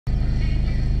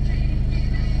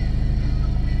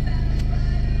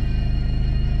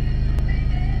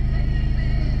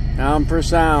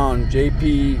Down4sound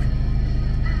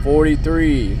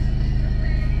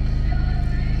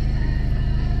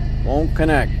JP43 won't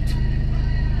connect.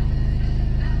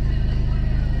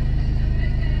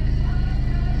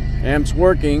 Amp's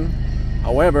working,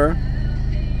 however,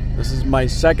 this is my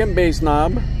second bass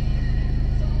knob,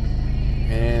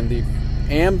 and the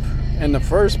amp and the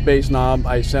first bass knob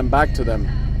I sent back to them.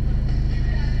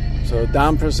 So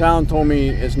Down4sound told me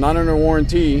it's not under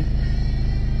warranty,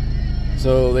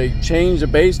 so they changed the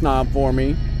bass knob for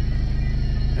me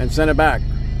and sent it back.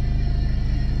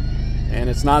 And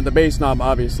it's not the bass knob,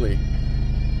 obviously.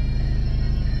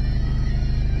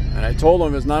 And I told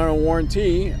them it's not under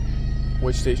warranty,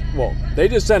 which they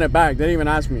just sent it back. They didn't even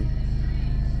ask me.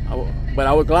 But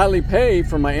I would gladly pay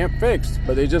for my amp fixed,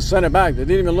 but they just sent it back. They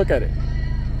didn't even look at it.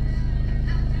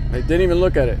 They didn't even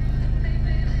look at it.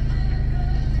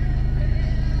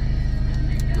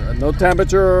 No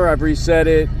temperature, I've reset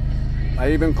it.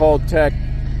 I even called tech.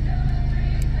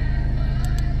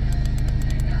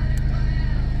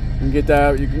 You can get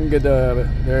that, you can get the,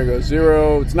 there it goes,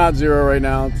 0. It's not 0 right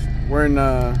now. We're in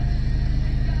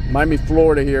Miami,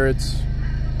 Florida here. It's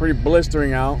pretty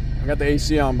blistering out. I got the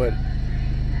AC on, but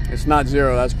it's not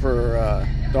 0, that's for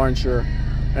darn sure.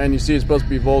 And you see it's supposed to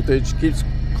be voltage. Keeps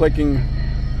clicking,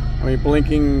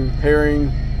 blinking,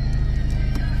 pairing.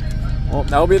 Well,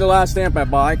 that'll be the last amp I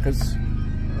buy, because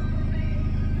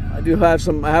I do have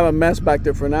I have a mess back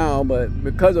there for now, but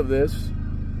because of this,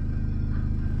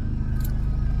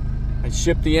 I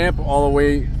shipped the amp all the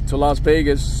way to Las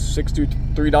Vegas,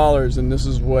 $63, and this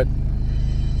is what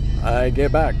I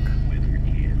get back.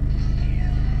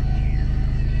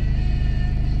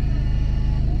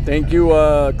 Thank you,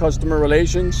 customer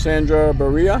relations, Sandra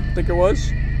Berea, I think it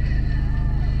was.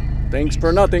 Thanks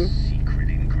for nothing.